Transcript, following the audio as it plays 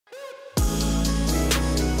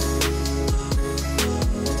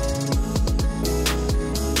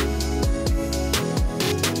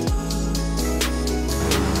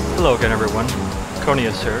Hello again everyone,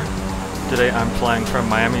 Conius here. Today I'm flying from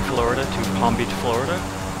Miami, Florida to Palm Beach, Florida.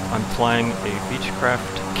 I'm flying a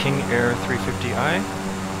Beechcraft King Air 350i.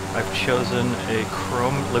 I've chosen a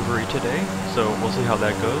chrome livery today, so we'll see how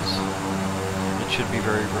that goes. It should be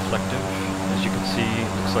very reflective. As you can see, it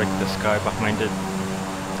looks like the sky behind it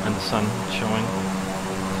and the sun showing.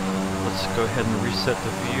 Let's go ahead and reset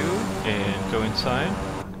the view and go inside.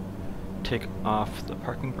 Take off the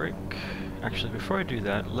parking brake. Actually, before I do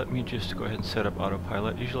that, let me just go ahead and set up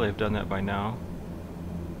autopilot. Usually I've done that by now.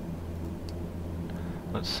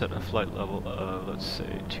 Let's set a flight level of, let's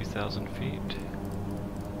say, 2,000 feet.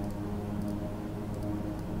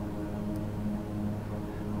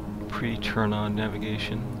 Pre-turn on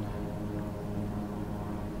navigation.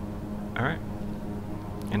 Alright.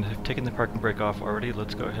 And I've taken the parking brake off already.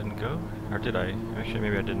 Let's go ahead and go. Or did I? Actually,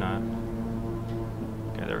 maybe I did not.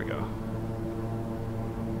 Okay, there we go.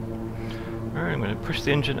 Alright, I'm going to push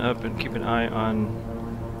the engine up and keep an eye on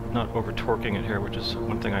not over-torquing it here, which is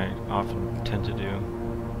one thing I often tend to do.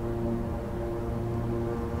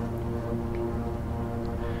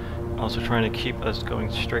 Also trying to keep us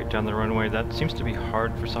going straight down the runway. That seems to be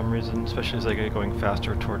hard for some reason, especially as I get going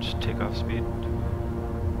faster towards takeoff speed.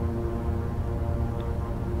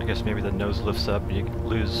 I guess maybe the nose lifts up and you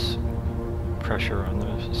lose pressure on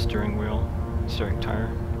the steering wheel, steering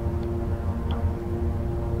tire.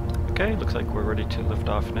 Okay, looks like we're ready to lift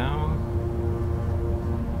off now.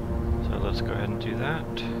 So let's go ahead and do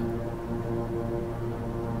that.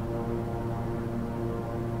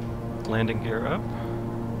 Landing gear up.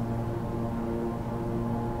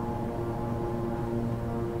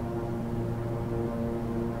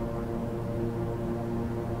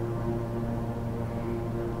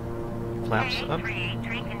 Flaps up.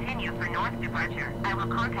 383 continue for north departure. I will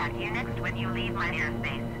contact you next when you leave my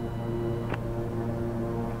airspace.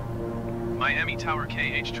 Miami Tower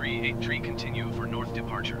KH383 continue for north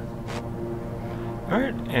departure.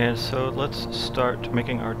 Alright, and so let's start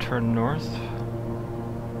making our turn north.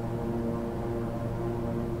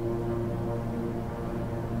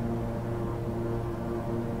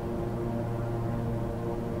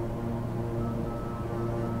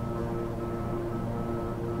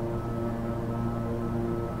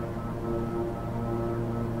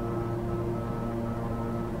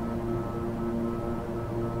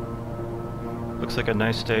 Looks like a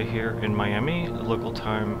nice day here in Miami. The local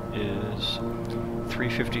time is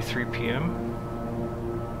 3:53 p.m.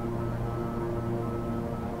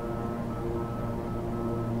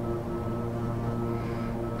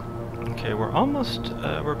 Okay, we're almost,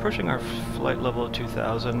 we're pushing our flight level of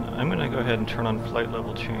 2,000. I'm going to go ahead and turn on flight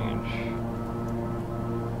level change.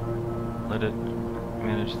 Let it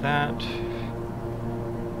manage that.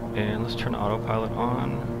 And let's turn autopilot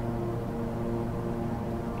on.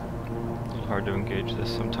 Hard to engage this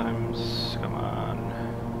sometimes. Come on.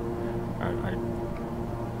 Alright,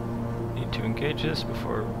 I need to engage this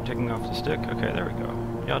before taking off the stick. Okay, there we go.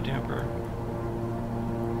 Yaw damper.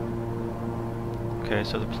 Okay,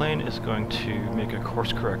 so the plane is going to make a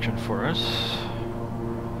course correction for us.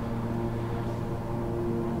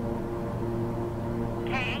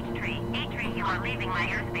 KH383, you are leaving my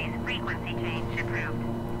airspace. Frequency change approved.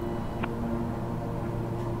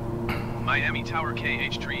 Miami Tower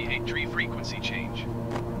KH383 frequency change.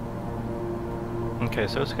 Okay,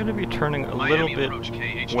 so it's going to be turning a little bit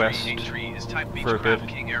west for a bit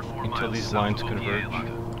until these lines converge.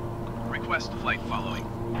 Request flight following.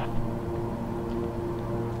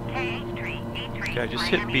 Okay, I just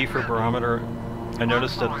hit B for barometer. I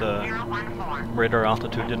noticed that the radar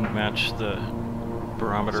altitude didn't match the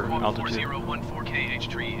barometer altitude.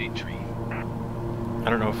 I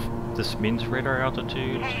don't know if this means radar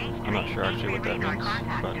altitude. I'm not sure actually what that means,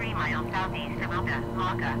 but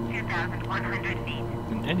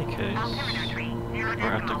in any case,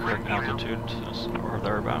 we're at the correct altitude or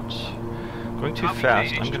thereabouts. Going too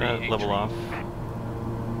fast, I'm going to level off.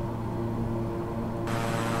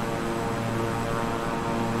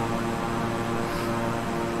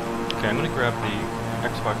 Okay, I'm going to grab the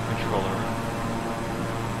Xbox controller.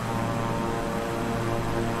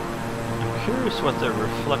 I'm curious what the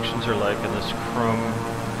reflections are like in this chrome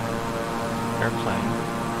airplane.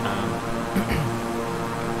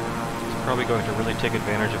 It's probably going to really take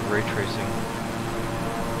advantage of ray tracing.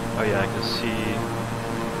 Oh yeah, I can see.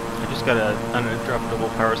 I just got an uninterruptible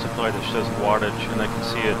power supply that shows wattage, and I can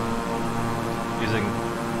see it using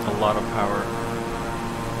a lot of power.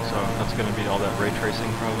 So that's going to be all that ray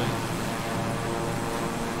tracing probably.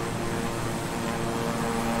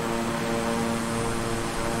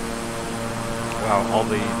 Wow, all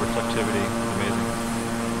the reflectivity, amazing.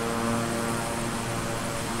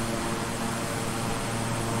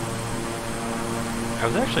 I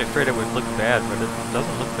was actually afraid it would look bad, but it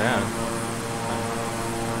doesn't look bad.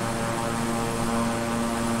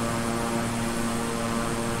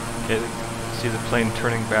 Okay, see the plane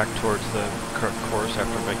turning back towards the correct course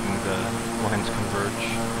after making the lines converge.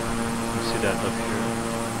 You can see that up here.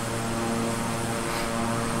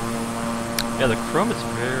 Yeah, the chrome is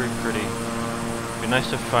very pretty. It'd be nice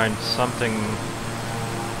to find something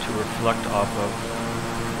to reflect off of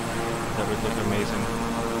that would look amazing.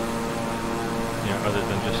 You know, other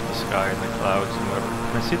than just the sky and the clouds and whatever.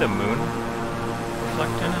 Can I see the moon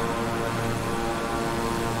reflect in it?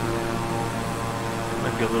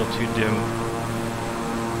 Might be a little too dim.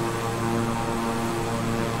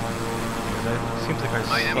 It seems like I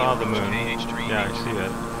saw the moon. Yeah, I see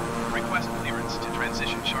it. Request clearance to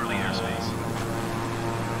transition Charlie airspace.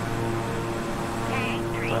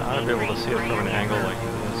 I ought to be able to see it from an angle like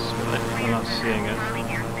this, but I'm not seeing it.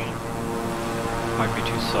 Might be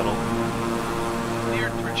too subtle.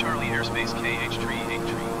 Cleared through Charlie airspace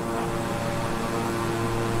KH383.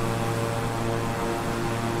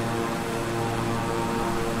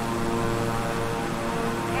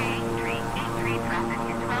 KH383 traffic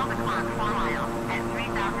is 12 o'clock 4 miles at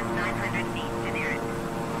 3,900 feet to nearest.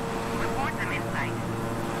 Report them in sight.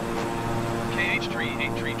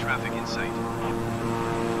 KH383 traffic in sight.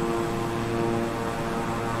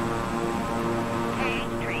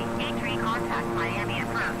 KH383 contact Miami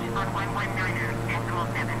approach on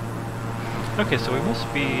 119.7. Okay, so we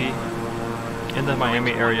must be in the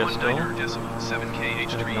Miami area still. 119.7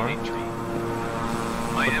 KH383.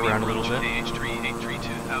 Look around a little bit. KH383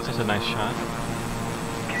 2000. That's a nice shot.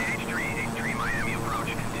 KH383 Miami approach,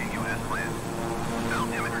 continue as planned.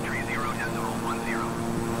 Altimeter 30.10.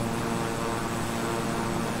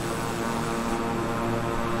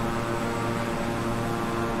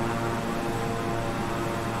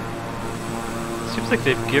 Seems like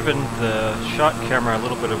they've given the shot camera a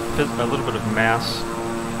little bit of mass.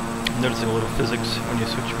 I'm noticing a little physics when you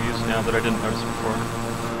switch views now that I didn't notice before.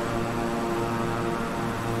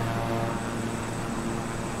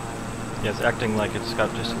 Yeah, it's acting like it's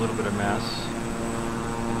got just a little bit of mass,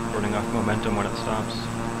 burning off momentum when it stops.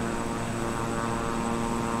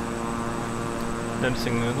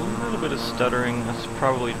 Noticing a little bit of stuttering. That's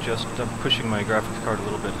probably just pushing my graphics card a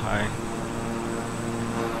little bit high.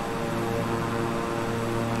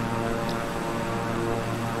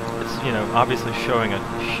 It's, you know, obviously showing a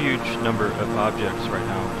huge number of objects right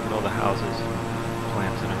now. Look at all the houses and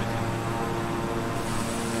plants and everything.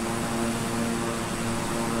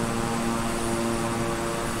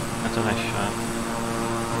 That's a nice shot.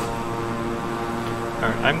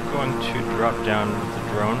 Alright, I'm going to drop down with the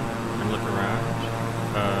drone and look around.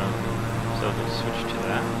 So let's switch to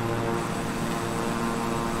that.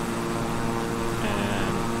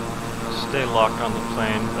 And stay locked on the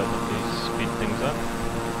plane, that will be speed things up.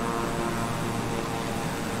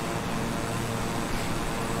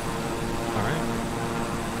 Alright.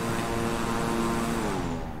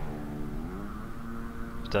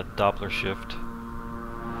 It's that Doppler shift.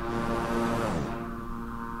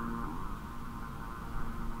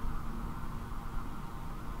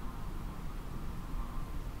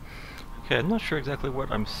 Okay, I'm not sure exactly what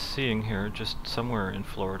I'm seeing here, just somewhere in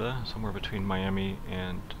Florida, somewhere between Miami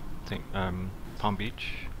and Palm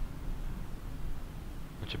Beach.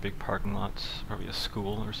 Bunch of big parking lots, probably a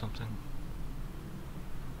school or something.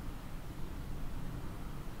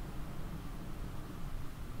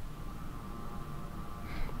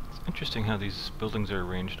 It's interesting how these buildings are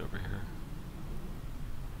arranged over here.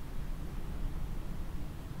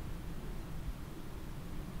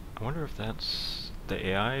 I wonder if that's the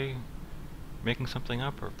AI making something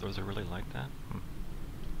up, or if those are really like that.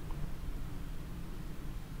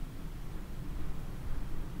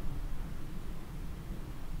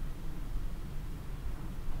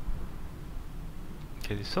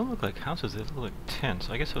 Okay, these don't look like houses, they look like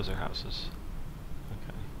tents. I guess those are houses.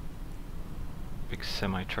 Okay. Big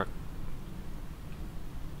semi-truck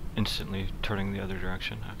instantly turning the other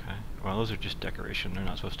direction. Okay. Well, those are just decoration. They're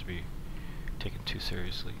not supposed to be taken too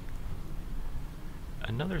seriously.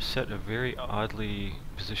 Another set of very oddly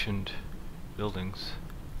positioned buildings.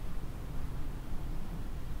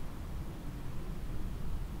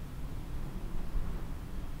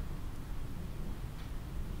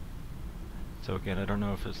 So again, I don't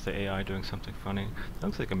know if it's the AI doing something funny. That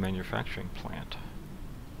looks like a manufacturing plant.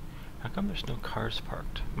 How come there's no cars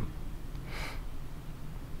parked?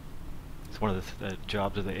 It's one of the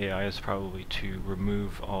jobs of the AI is probably to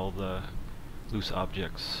remove all the loose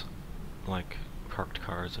objects, like parked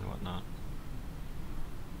cars and whatnot.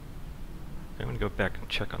 I'm going to go back and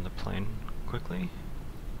check on the plane quickly.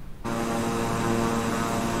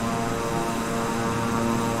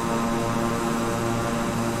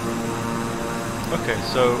 Okay,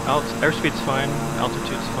 so airspeed's fine,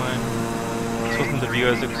 altitude's fine. This wasn't the view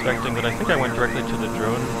I was expecting, but I think I went directly to the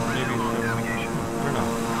drone, maybe. I don't know.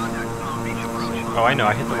 Oh, I know,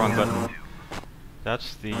 I hit the wrong button.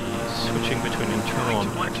 That's the switching between internal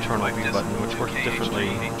and external view button, which works differently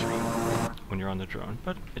when you're on the drone,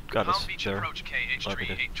 but it got us there. Allowed me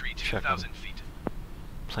to check on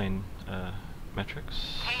plane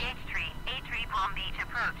metrics. KH3, A3 Palm Beach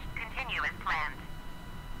approach, continue as planned.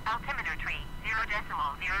 Altimeter tree,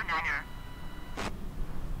 0.09er.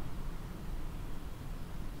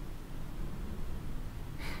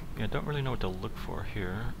 Yeah, I don't really know what to look for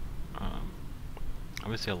here.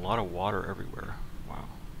 Obviously a lot of water everywhere. Wow.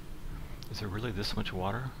 Is there really this much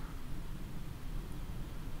water?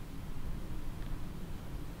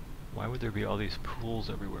 Why would there be all these pools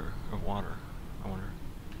everywhere of water, I wonder?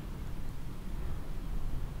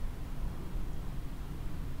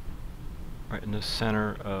 Right in the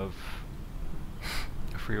center of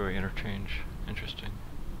a freeway interchange. Interesting.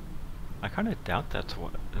 I kind of doubt that's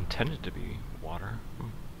what intended to be water.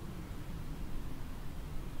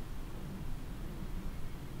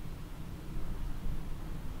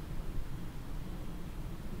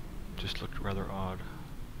 Just looked rather odd.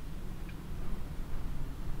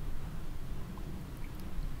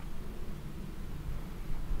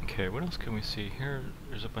 Okay, what else can we see here?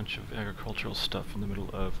 There's a bunch of agricultural stuff in the middle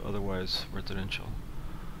of otherwise residential.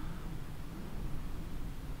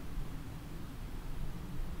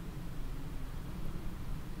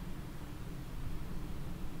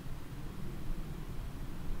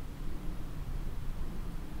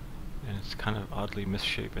 And it's kind of oddly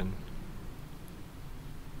misshapen.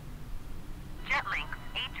 Jetlink,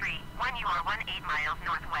 A3, 1UR 18 miles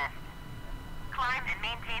northwest. Climb and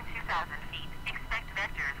maintain 2,000 feet. Expect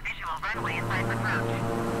vectors, visual runway and type approach.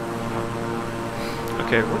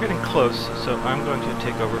 Okay, we're getting close, so I'm going to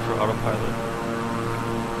take over for autopilot.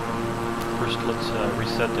 First, let's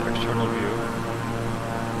reset the external view.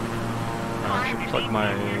 I should plug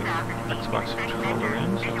my Xbox controller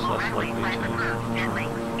in, so it's less likely to...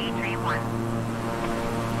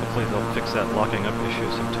 Hopefully they'll fix that locking up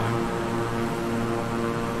issue sometime.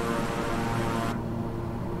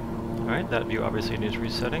 Alright, that view obviously needs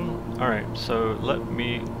resetting. Alright, so let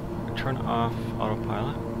me turn off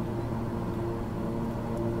autopilot.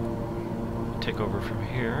 Take over from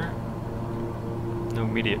here. No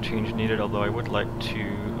immediate change needed, although I would like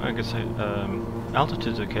to... I guess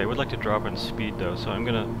altitude's okay. I would like to drop in speed though, so I'm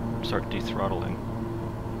gonna start de-throttling.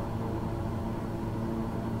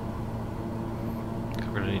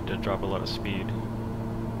 We're gonna need to drop a lot of speed.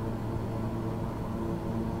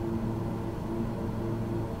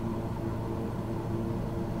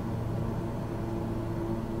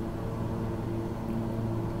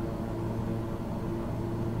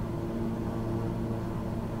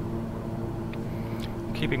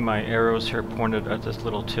 Keeping my arrows here pointed at this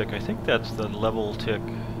little tick. I think that's the level tick.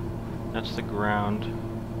 That's the ground.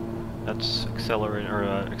 That's accelerating or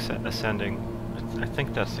ascending. I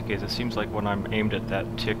think that's the case. It seems like when I'm aimed at that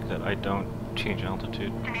tick that I don't change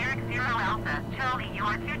altitude. Generic 0 Alpha, Charlie, you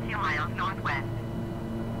are 22 miles northwest.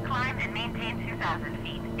 Climb and maintain 2,000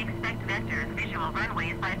 feet. Expect vectors, visual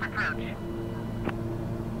runway and type approach.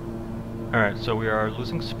 Alright, so we are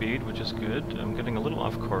losing speed, which is good. I'm getting a little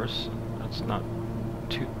off course. That's not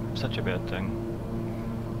such a bad thing.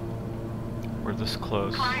 We're this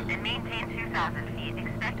close. Climb and maintain 2,000 feet.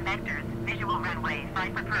 Expect vectors, visual runway,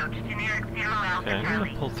 type approach. Generic 0 Alpha, Okay, I'm Charlie.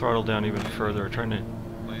 going to pull throttle down even further, trying to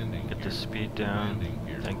get the speed down.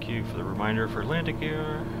 Thank you for the reminder for landing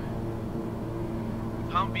gear.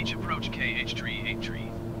 Palm Beach approach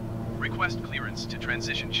KH383. Request clearance to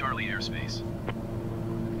transition Charlie airspace.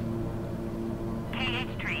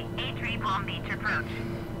 KH3, A3 Palm Beach approach.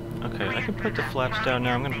 Okay, I can put the flaps down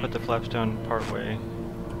now. I'm going to put the flaps down part way.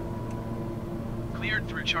 Cleared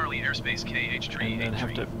through Charlie airspace KH383. And then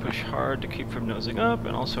have to push hard to keep from nosing up,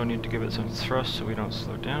 and also need to give it some thrust so we don't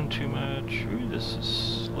slow down too much. Ooh, this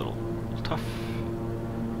is a little tough.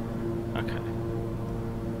 Okay.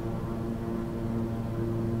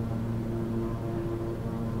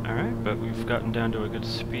 Alright, but we've gotten down to a good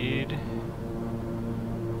speed.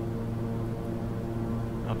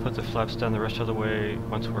 I'll put the flaps down the rest of the way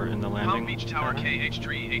once we're in the landing. Palm Beach Tower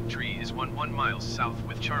KH383 is 11 miles south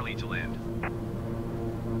with Charlie to land.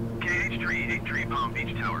 KH383 Palm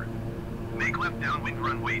Beach Tower. Make left downwind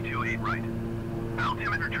runway 28 right.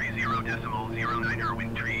 Altimeter tree 0.09er,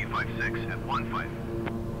 wind tree 56 at 15.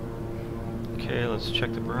 Okay, let's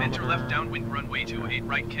check the barometer. Enter left downwind runway 28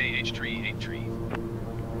 right KH383.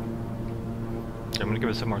 I'm going to give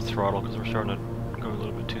it some more throttle because we're starting to go a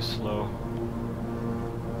little bit too slow.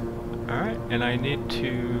 Alright, and I need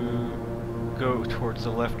to go towards the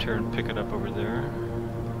left here and pick it up over there.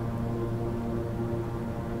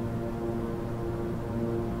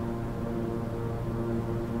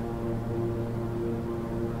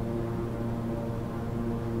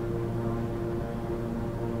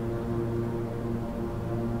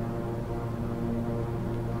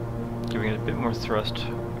 Giving it a bit more thrust.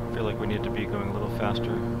 I feel like we need to be going a little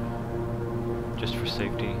faster, just for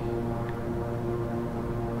safety.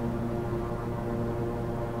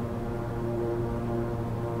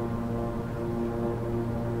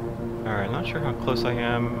 Alright, not sure how close I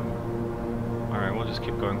am. Alright, we'll just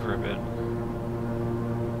keep going for a bit.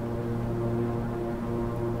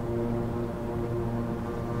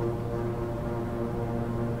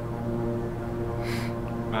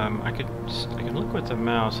 I can look with the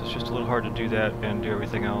mouse. It's just a little hard to do that and do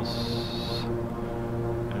everything else,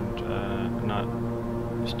 and not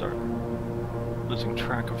start losing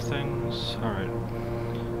track of things. All right.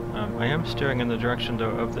 I am steering in the direction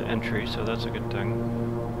though of the entry, so that's a good thing.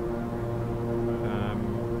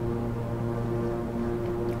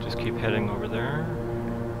 Just keep heading over there.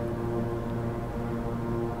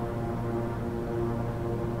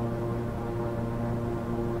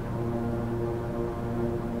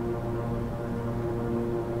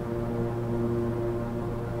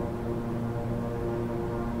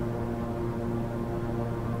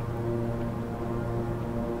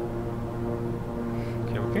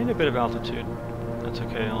 Gained a bit of altitude. That's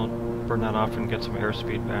okay, I'll burn that off and get some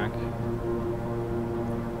airspeed back.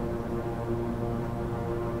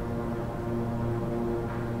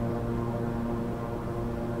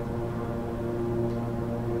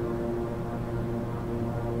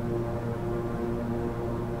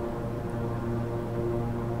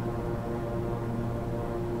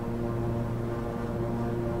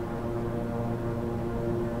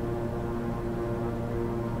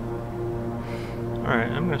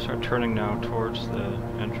 Alright, I'm going to start turning now towards the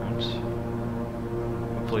entrance.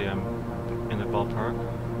 Hopefully I'm in the ballpark.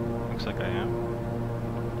 Looks like I am.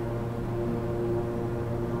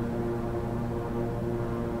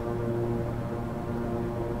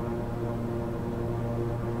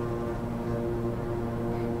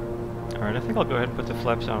 Alright, I think I'll go ahead and put the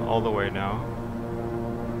flaps down all the way now.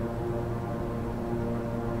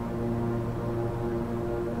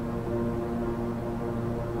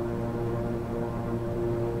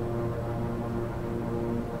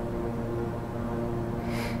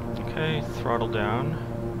 Okay, throttle down.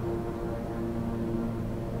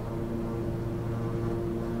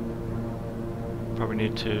 Probably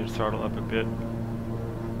need to throttle up a bit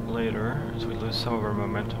later as we lose some of our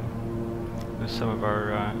momentum, lose some of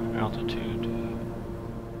our altitude.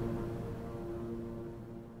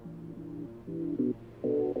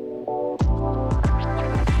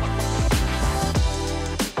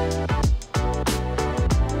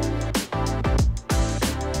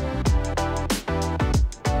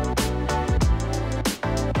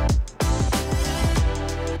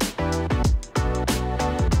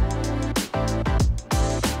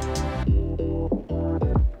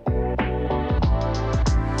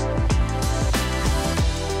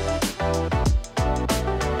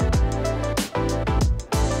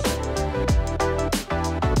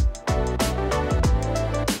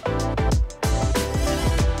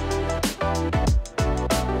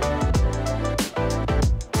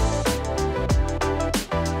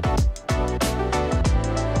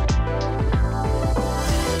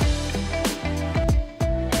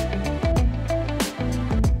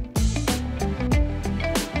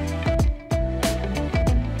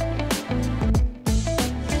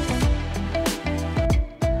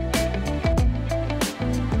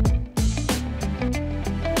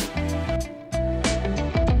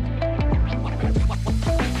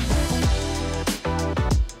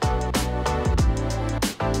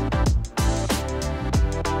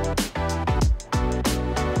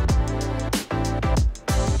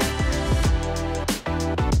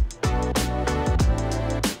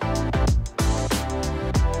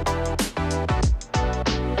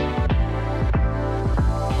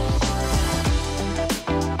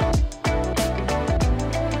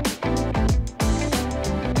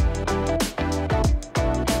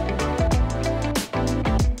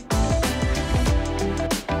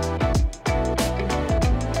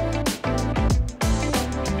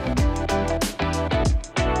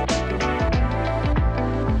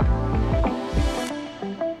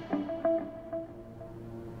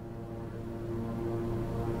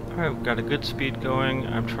 Alright, got a good speed going.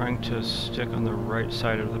 I'm trying to stick on the right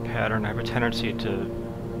side of the pattern. I have a tendency to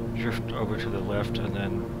drift over to the left, and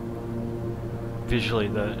then visually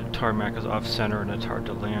the tarmac is off center and it's hard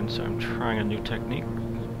to land, so I'm trying a new technique.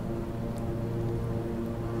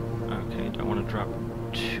 Okay, don't want want to drop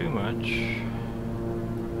too much.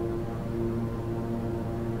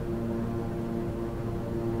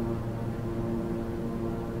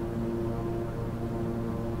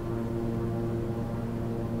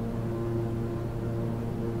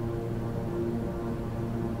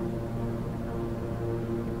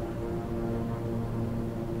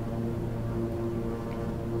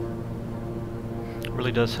 It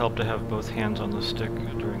really does help to have both hands on the stick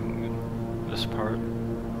during this part.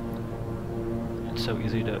 It's so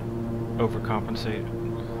easy to overcompensate.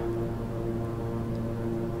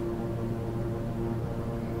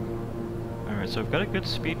 Alright, so we've got a good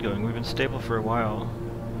speed going. We've been stable for a while.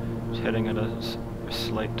 Just heading at a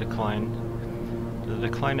slight decline. The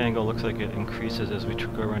decline angle looks like it increases as we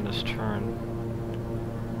go around this turn.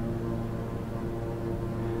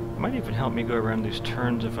 It might even help me go around these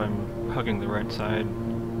turns if I'm hugging the right side.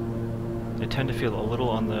 They tend to feel a little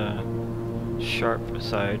on the sharp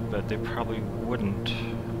side, but they probably wouldn't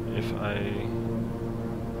if I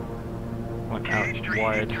went out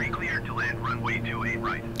wide. Cleared to land runway 28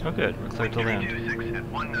 right. Oh good, we're cleared to land.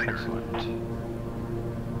 Excellent.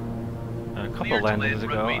 A couple of landings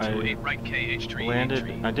ago, I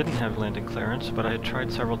landed, I didn't have landing clearance, but I had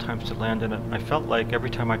tried several times to land in it. I felt like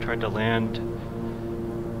every time I tried to land,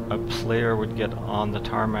 a player would get on the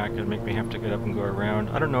tarmac and make me have to get up and go around.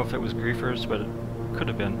 I don't know if it was griefers, but it could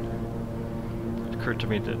have been. It occurred to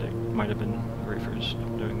me that it might have been griefers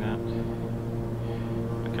doing that.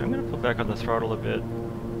 Okay, I'm going to pull back on the throttle a bit.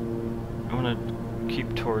 I want to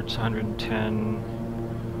keep towards 110.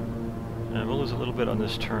 We'll lose a little bit on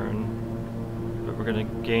this turn, but we're going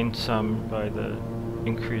to gain some by the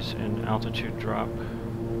increase in altitude drop.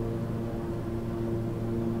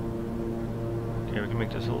 Okay, we can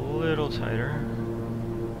make this a little tighter.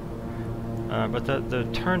 But the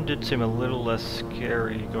turn did seem a little less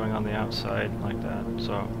scary going on the outside like that,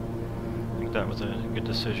 so I think that was a good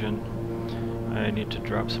decision. I need to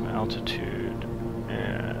drop some altitude,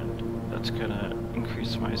 and that's going to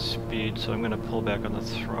increase my speed, so I'm going to pull back on the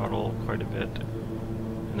throttle quite a bit,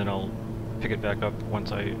 and then I'll pick it back up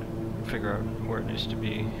once I figure out where it needs to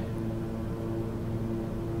be.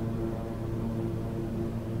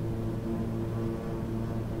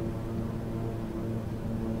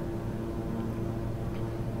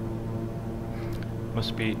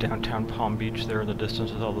 Must be downtown Palm Beach there in the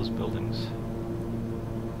distance with all those buildings.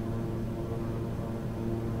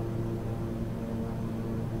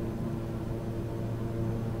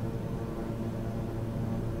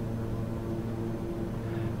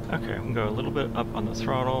 Okay, we can go a little bit up on the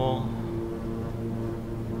throttle.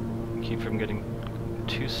 Keep from getting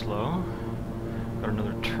too slow. Got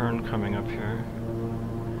another turn coming up here.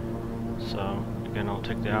 So again, I'll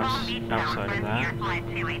take the outside of that. Flight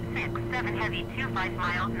 286, 7 heavy, 25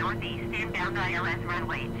 miles northeast, inbound ILS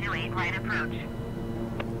runway 28 right approach.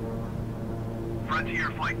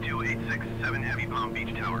 Frontier Flight 286, 7 heavy, Palm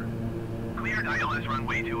Beach Tower. Cleared ILS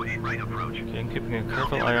runway 28 right approach. Okay, I'm keeping a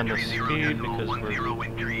careful eye on the speed because we're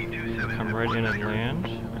come right in and land.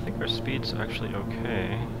 I think our speed's actually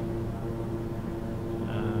okay.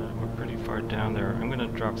 We're pretty far down there. I'm going to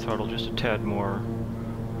drop throttle just a tad more.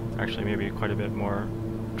 Actually, maybe quite a bit more.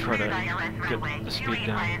 Try to get the speed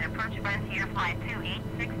down.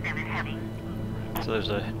 So there's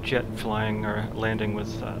a jet flying or landing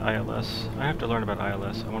with ILS. I have to learn about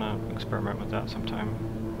ILS. I want to experiment with that sometime.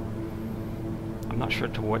 I'm not sure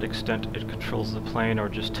to what extent it controls the plane or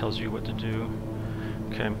just tells you what to do.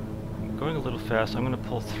 Okay, I'm going a little fast. I'm going to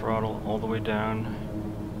pull throttle all the way down.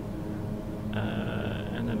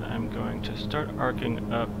 And then I'm going to start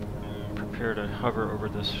arcing up. Prepare to hover over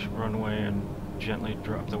this runway and gently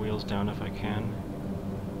drop the wheels down if I can.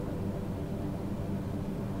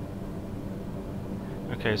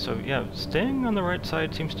 Okay, so yeah, staying on the right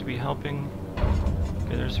side seems to be helping.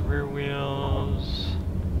 Okay, there's the rear wheels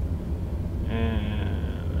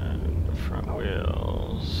and the front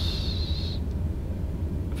wheels.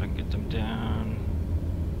 If I can get them down.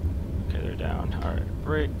 Okay, they're down. Alright,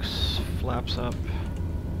 brakes, flaps up.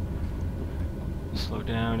 Slow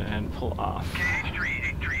down and pull off.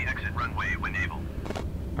 KH383 exit runway when able.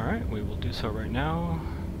 Alright, we will do so right now.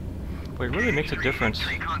 Boy, it really makes a difference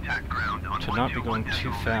to not be going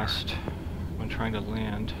too fast when trying to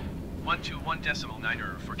land.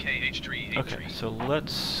 121.9 for KH383. Okay, so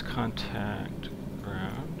let's contact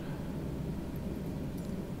ground.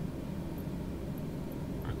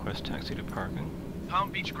 Request taxi to parking.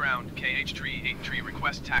 Palm Beach ground, KH383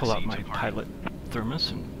 request taxi Pull out to my parking. pilot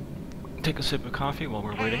thermos and take a sip of coffee while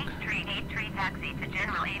we're waiting. KH383 taxi to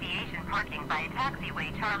general aviation parking by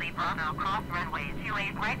taxiway Charlie Bravo, cross runway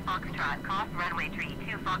 28 right Foxtrot, cross runway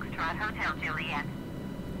 32 Foxtrot, Hotel Juliet.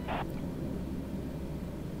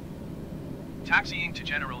 Taxiing to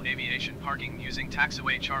General Aviation Parking using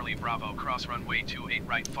Taxiway Charlie Bravo Cross Runway 28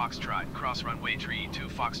 Right Foxtrot Cross Runway Tree 2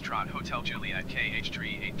 Foxtrot Hotel Juliet KH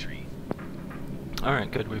Tree 8 Tree. Alright,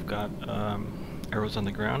 good. We've got arrows on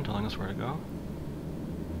the ground telling us where to go.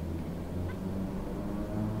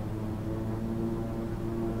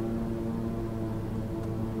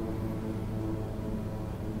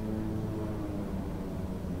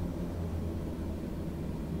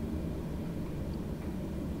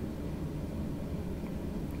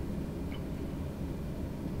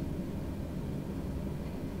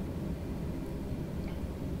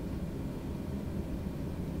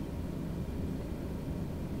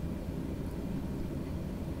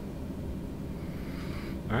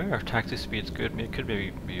 Alright, our taxi speed's good. It could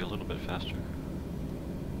maybe be a little bit faster.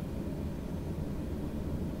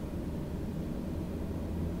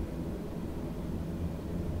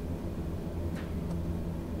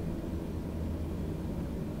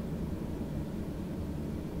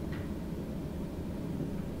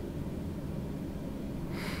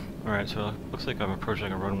 Alright, so it looks like I'm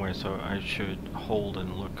approaching a runway, so I should hold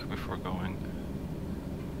and look before going.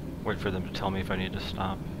 Wait for them to tell me if I need to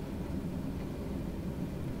stop.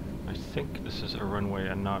 I think this is a runway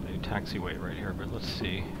and not a taxiway right here, but let's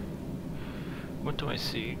see. What do I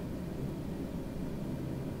see?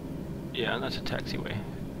 Yeah, that's a taxiway.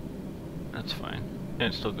 That's fine. And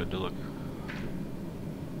it's still good to look.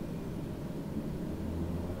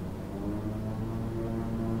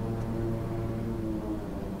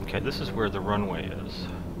 Okay, this is where the runway is.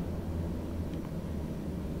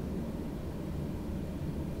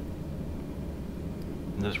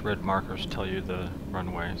 And those red markers tell you the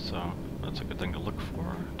runway, so that's a good thing to look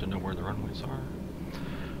for, to know where the runways are.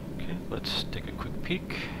 Okay, let's take a quick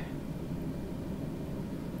peek.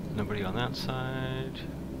 Nobody on that side.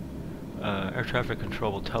 Air traffic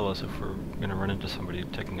control will tell us if we're going to run into somebody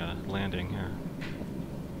taking a landing here.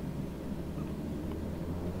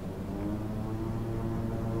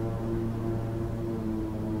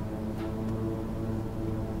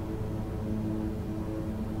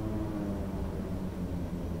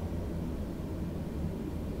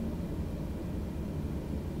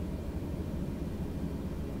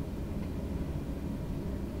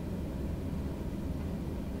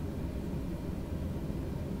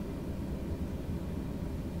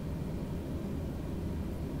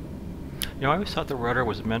 You know, I always thought the rudder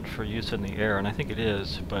was meant for use in the air, and I think it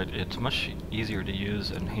is, but it's much easier to use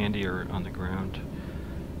and handier on the ground.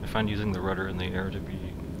 I find using the rudder in the air to be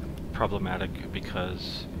problematic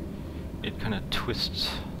because it kind of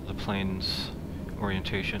twists the plane's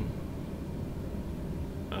orientation.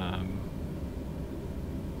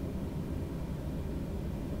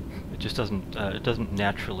 It just doesn't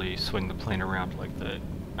naturally swing the plane around like the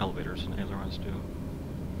elevators and ailerons do.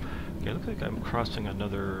 Okay, it looks like I'm crossing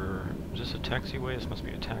another... Is this a taxiway? This must be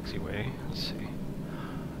a taxiway. Let's see.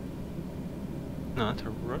 No, that's a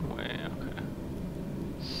runway. Okay.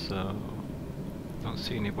 So... don't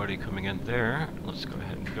see anybody coming in there. Let's go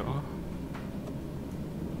ahead and go.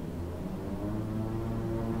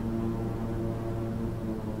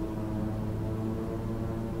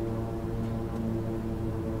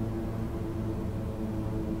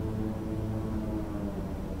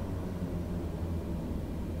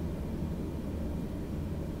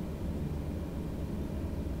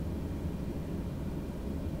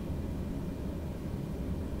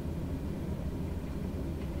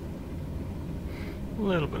 A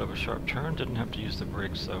little bit of a sharp turn, didn't have to use the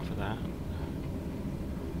brakes though for that.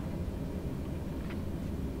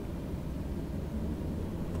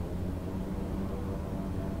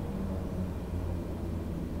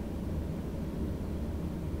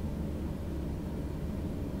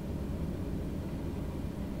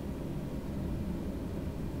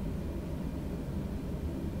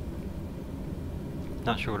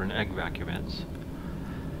 Not sure what an egg vacuum is.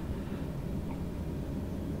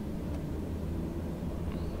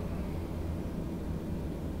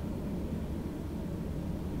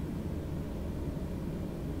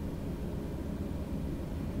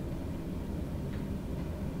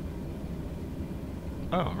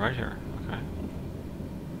 Oh, right here. Okay.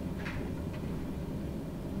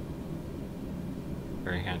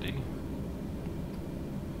 Very handy.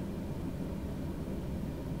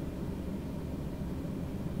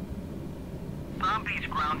 Palm Beach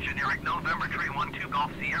Ground Generic November 312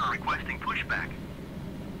 Golf Sierra requesting pushback.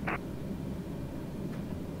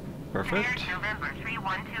 Perfect. Generic November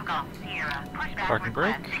 312 Golf Sierra. Pushback Parking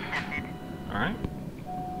brake. request accepted. Alright.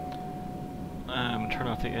 Turn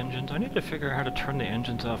off the engines. I need to figure out how to turn the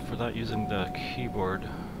engines off without using the keyboard.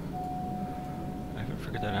 I haven't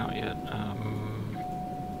figured that out yet.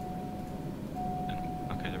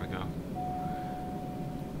 Okay, there we go.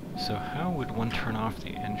 So how would one turn off the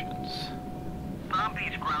engines? Palm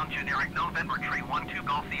Beach ground generic November Tree 12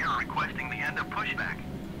 Golf Sierra requesting the end of pushback.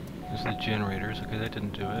 There's the generators. Okay, that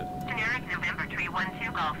didn't do it. Generic November Tree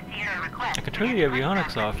 12 Golf Sierra request. I can turn the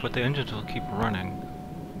avionics off, but the engines will keep running.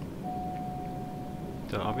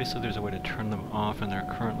 So obviously there's a way to turn them off, and they're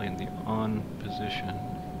currently in the on position.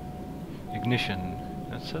 Ignition.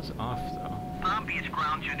 That says off, though. Palm Beach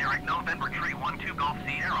ground generic November Tree 12 Golf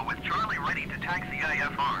Sierra with Charlie ready to taxi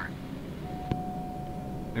IFR.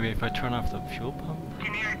 Maybe if I turn off the fuel pump?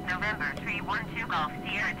 Generic November Tree 12 Golf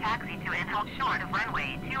Sierra taxi to and hold short of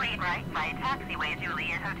runway 28 right via taxiway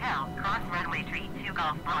Juliet Hotel, cross runway Tree 2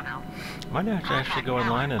 Golf Bravo. Might have to actually go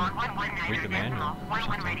online and 119 read the manual or 11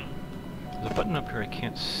 something. ready. There's a button up here I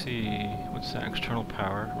can't see. What's that? External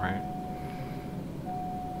power, right?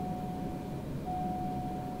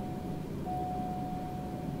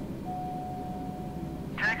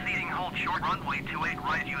 Taxiing hold short runway 28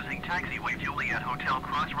 right using taxiway Juliet Hotel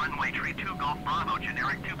cross runway Tree 2 Golf Bravo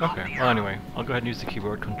generic 2 Golf Okay, Sierra. well anyway, I'll go ahead and use the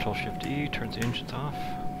keyboard. Control Shift E, turns the engines off.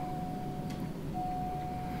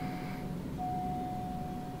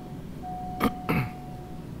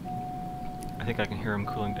 I think I can hear them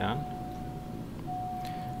cooling down.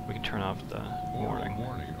 We can turn off the warning.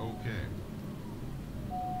 Warning, okay.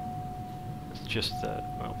 It's just the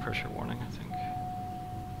oil pressure warning, I think.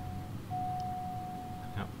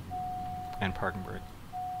 Yep. And parking brake.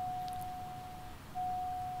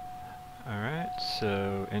 Alright,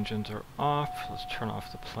 so engines are off. Let's turn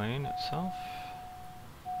off the plane itself.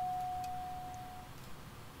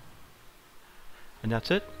 And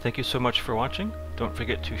that's it. Thank you so much for watching. Don't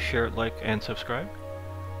forget to share, like, and subscribe.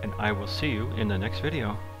 And I will see you in the next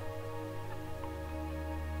video.